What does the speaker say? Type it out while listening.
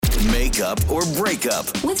Makeup or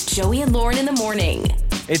breakup with Joey and Lauren in the morning.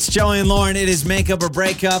 It's Joey and Lauren. It is Makeup or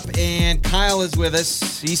Breakup, and Kyle is with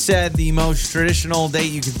us. He said the most traditional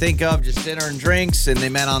date you can think of, just dinner and drinks, and they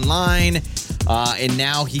met online, and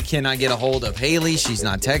now he cannot get a hold of Hailey. She's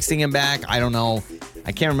not texting him back. I don't know.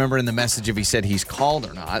 I can't remember in the message if he said he's called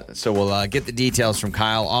or not, so we'll get the details from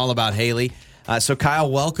Kyle all about Hailey. So, Kyle,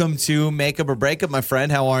 welcome to Makeup or Breakup, my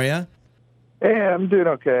friend. How are you? Hey, I'm doing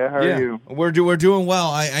okay. How are you? We're doing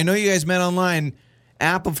well. I know you guys met online.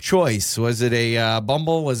 App of choice. Was it a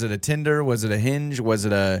Bumble? Was it a Tinder? Was it a Hinge? Was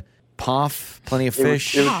it a Poff? Plenty of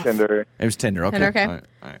Fish? It was Tinder. It was Tinder. Okay. Tinder, okay.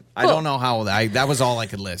 All right. I don't know how. That was all I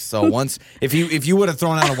could list. So once, if you would have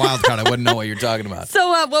thrown out a wild card, I wouldn't know what you're talking about. So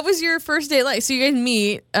what was your first date like? So you guys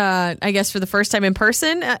meet, I guess, for the first time in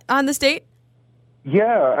person on this date?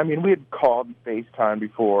 Yeah, I mean, we had called FaceTime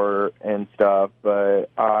before and stuff,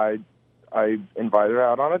 but I invited her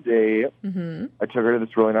out on a date. Mm-hmm. I took her to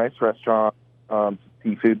this really nice restaurant,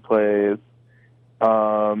 seafood place,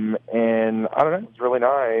 and I don't know, it was really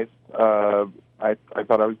nice. I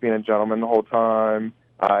thought I was being a gentleman the whole time.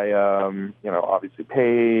 I, obviously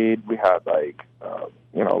paid. We had a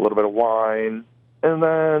little bit of wine, and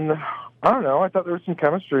then I don't know. I thought there was some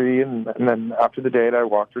chemistry, and then after the date, I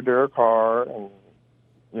walked her to her car and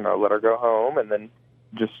let her go home, and then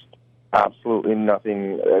just absolutely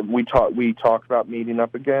nothing. We talked about meeting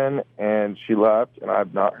up again, and she left, and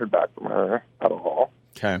I've not heard back from her at all.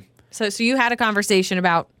 Okay. So you had a conversation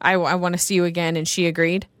about, I want to see you again, and she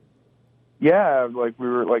agreed? Yeah, we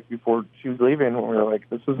were, before she was leaving, we were like,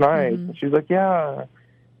 this was nice. Mm-hmm. And she was like, yeah.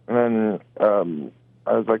 And then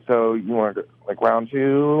I was like, so you want to go, round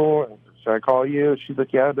two? Should I call you? She's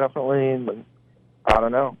like, yeah, definitely. And then, I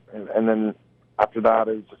don't know. And then after that,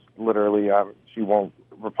 it was just literally, she won't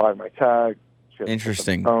reply to my text.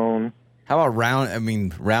 Interesting. Phone. How about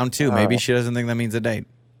round two? Maybe she doesn't think that means a date.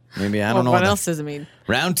 Maybe, I don't know. What else does it mean?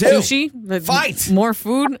 Round two. Sushi? Fight. More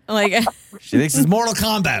food? She thinks it's Mortal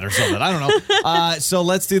Kombat or something. I don't know. So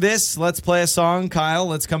let's do this. Let's play a song. Kyle,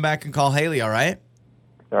 let's come back and call Hailey, all right?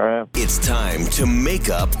 All right. It's time to make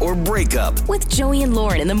up or break up with Joey and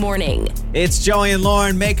Lauren in the morning. It's Joey and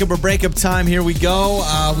Lauren, makeup or breakup time. Here we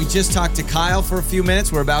go. We just talked to Kyle for a few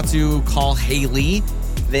minutes. We're about to call Hailey.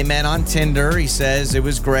 They met on Tinder. He says it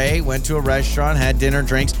was great. Went to a restaurant, had dinner,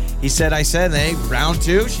 drinks. He said, hey, round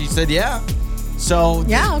two. She said, yeah. So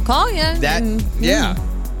yeah, I'll call you. Yeah.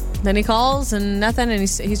 Then he calls and nothing, and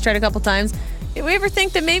he's tried a couple times. Did we ever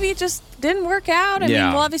think that maybe it just didn't work out? I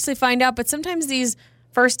mean, we'll obviously find out, but sometimes these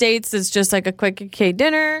first dates is just like a quick okay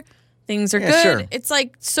dinner. Things are good. Sure. It's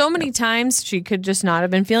like so many times she could just not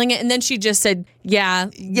have been feeling it. And then she just said, yeah,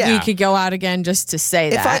 we could go out again just to say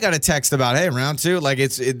that. If I got a text about, hey, round two,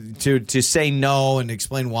 to say no and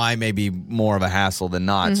explain why may be more of a hassle than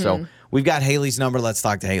not. Mm-hmm. So we've got Hailey's number. Let's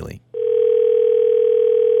talk to Hailey.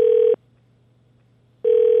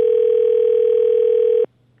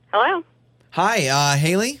 Hello? Hi,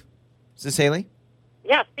 Hailey? Is this Hailey?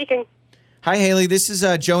 Yeah, speaking. Hi, Hailey. This is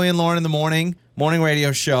Joey and Lauren in the morning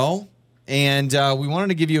radio show. And we wanted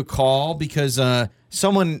to give you a call because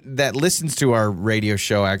someone that listens to our radio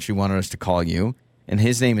show actually wanted us to call you. And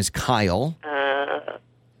his name is Kyle.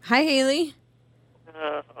 Hi, Hailey.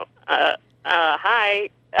 Hi. Hi.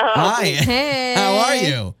 Hey. How are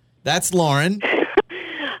you? That's Lauren.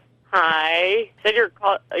 Hi. Said you're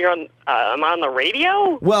on. I'm on the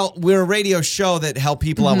radio. Well, we're a radio show that help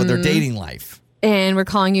people out with their dating life. And we're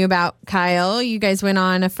calling you about Kyle. You guys went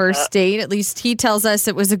on a first date. At least he tells us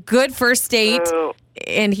it was a good first date.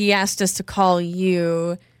 And he asked us to call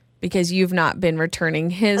you because you've not been returning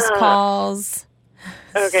his calls.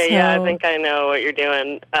 Okay, yeah, I think I know what you're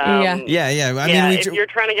doing. Yeah. If you're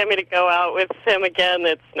trying to get me to go out with him again,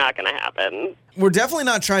 it's not going to happen. We're definitely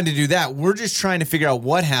not trying to do that. We're just trying to figure out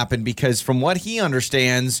what happened because from what he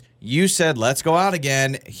understands, you said, let's go out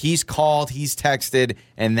again. He's called, he's texted,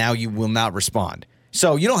 and now you will not respond.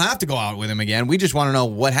 So you don't have to go out with him again. We just want to know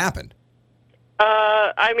what happened.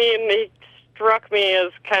 He struck me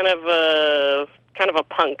as kind of a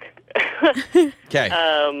punk. Okay.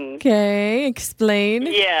 Okay, explain.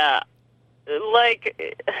 Yeah.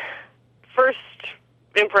 First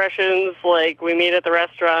impressions, we meet at the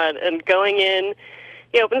restaurant, and going in,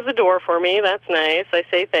 he opens the door for me. That's nice. I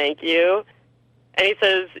say thank you. And he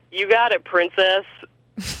says, you got it, princess.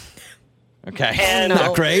 Okay. And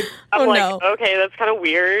not great. I'm no. Okay, that's kind of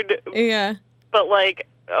weird. Yeah. But,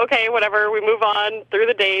 okay, whatever. We move on through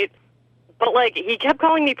the date. But, he kept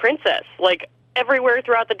calling me princess. everywhere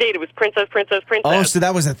throughout the date. It was princess, princess, princess. Oh, so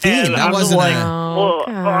that was a theme. And That I was wasn't like, a... Oh,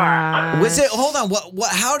 gosh. Was it? Hold on.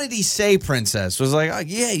 What? How did he say princess? Was it like, oh,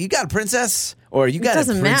 yeah, you got a princess, or you got a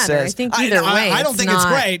doesn't princess? matter. I think either way, I don't it's think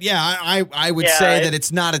not- it's great. Yeah, I would Yeah, say that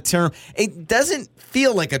it's not a term. It doesn't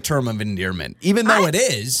feel like a term of endearment, even though it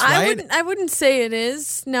is. Right? I wouldn't say it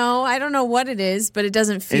is. No, I don't know what it is, but it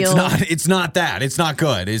doesn't feel. It's not. It's not that. It's not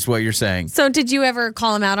good. Is what you're saying. So, did you ever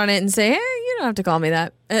call him out on it and say, "Hey, you don't have to call me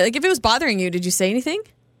that"? Like, if it was bothering you, did you say anything?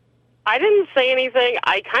 I didn't say anything.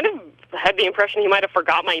 I kind of had the impression he might have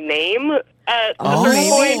forgot my name at a certain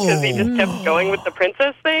point because he just kept going with the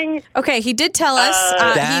princess thing. Okay, he did tell us.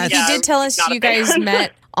 He did tell us not a you guys fan.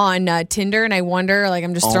 met on Tinder, and I wonder, like,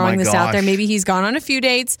 I'm just Oh throwing my this out there. gosh. Maybe he's gone on a few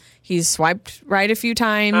dates. He's swiped right a few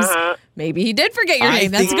times. Maybe he did forget your I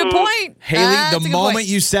name. That's a think- good point. Haley, That's a the good moment point.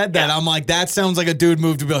 you said that, I'm like, that sounds like a dude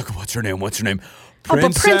move to be like, what's her name? What's her name? Oh,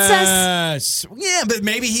 but princess. Yeah, but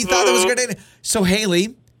maybe he thought that was a good name. So,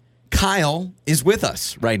 Haley, Kyle is with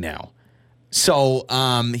us right now. So,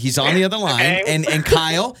 he's on the other line. Okay. And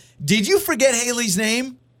Kyle, did you forget Haley's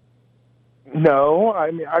name? No,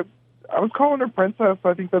 I mean, I was calling her princess.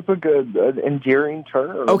 I think that's a good, endearing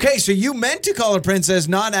term. Okay, so you meant to call her princess,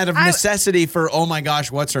 not out of necessity for, oh my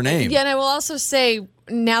gosh, what's her name? Yeah, and I will also say,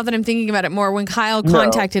 now that I'm thinking about it more, when Kyle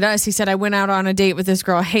contacted us, he said, I went out on a date with this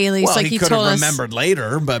girl, Haley. Well, So, like, he he could told have us. remembered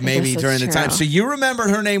later, but maybe guess during that's the time. true. So you remembered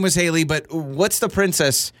her name was Haley, but what's the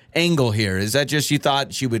princess angle here? Is that just you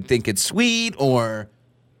thought she would think it's sweet, or?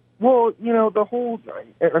 Well, the whole,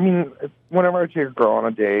 I mean, whenever I take a girl on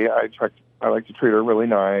a date, I like to treat her really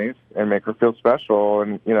nice and make her feel special.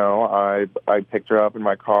 And, I picked her up in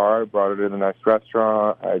my car, I brought her to the next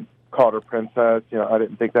restaurant, I called her princess. I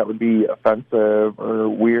didn't think that would be offensive or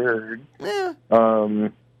weird. Yeah.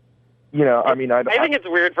 I mean, I think it's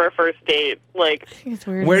weird for a first date. Like, It's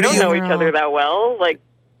weird. Where we do don't you- know each other that well. Like,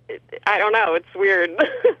 I don't know. It's weird.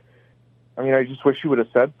 I mean, I just wish you would have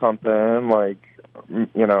said something like,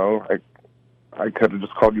 I could have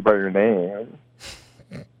just called you by your name.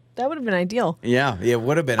 That would have been ideal. Yeah, it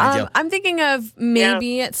would have been ideal. I'm thinking of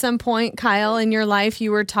maybe at some point, Kyle, in your life,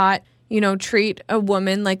 you were taught, treat a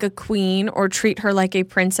woman like a queen or treat her like a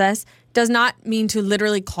princess. Does not mean to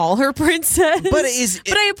literally call her princess. But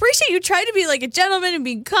I appreciate you trying to be like a gentleman and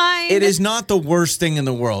be kind. It is not the worst thing in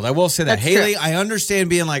the world. I will say that. That's Haley, true. I understand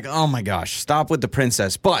being like, oh my gosh, stop with the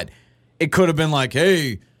princess. But it could have been like,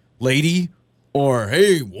 hey, lady, or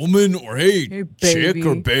hey, woman, or hey, chick baby.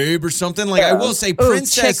 or babe or something. Like, I will say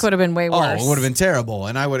princess. chick would have been way worse. Oh, it would have been terrible.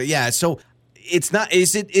 And I would have, yeah. So it's not,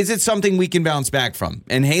 is it something we can bounce back from?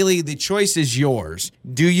 And Haley, the choice is yours.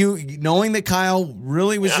 Do you, knowing that Kyle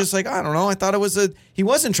really was just like, I don't know, I thought it was he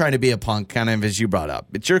wasn't trying to be a punk, kind of as you brought up.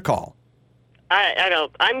 It's your call. I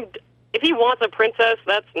don't. If he wants a princess,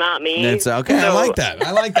 that's not me. That's okay. I So, like that.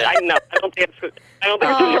 I like that. I don't think it's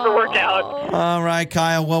gonna ever work out. All right,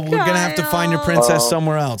 Kyle. Well, we're going to have to find your princess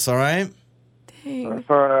somewhere else, all right?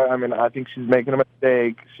 Sorry, I mean, I think she's making a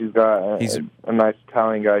mistake. She's got a nice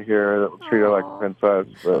Italian guy here that will treat her like a princess.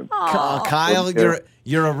 But Kyle, Okay.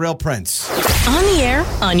 you're a real prince. On the air,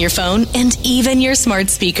 on your phone, and even your smart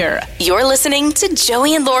speaker. You're listening to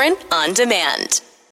Joey and Lauren on demand.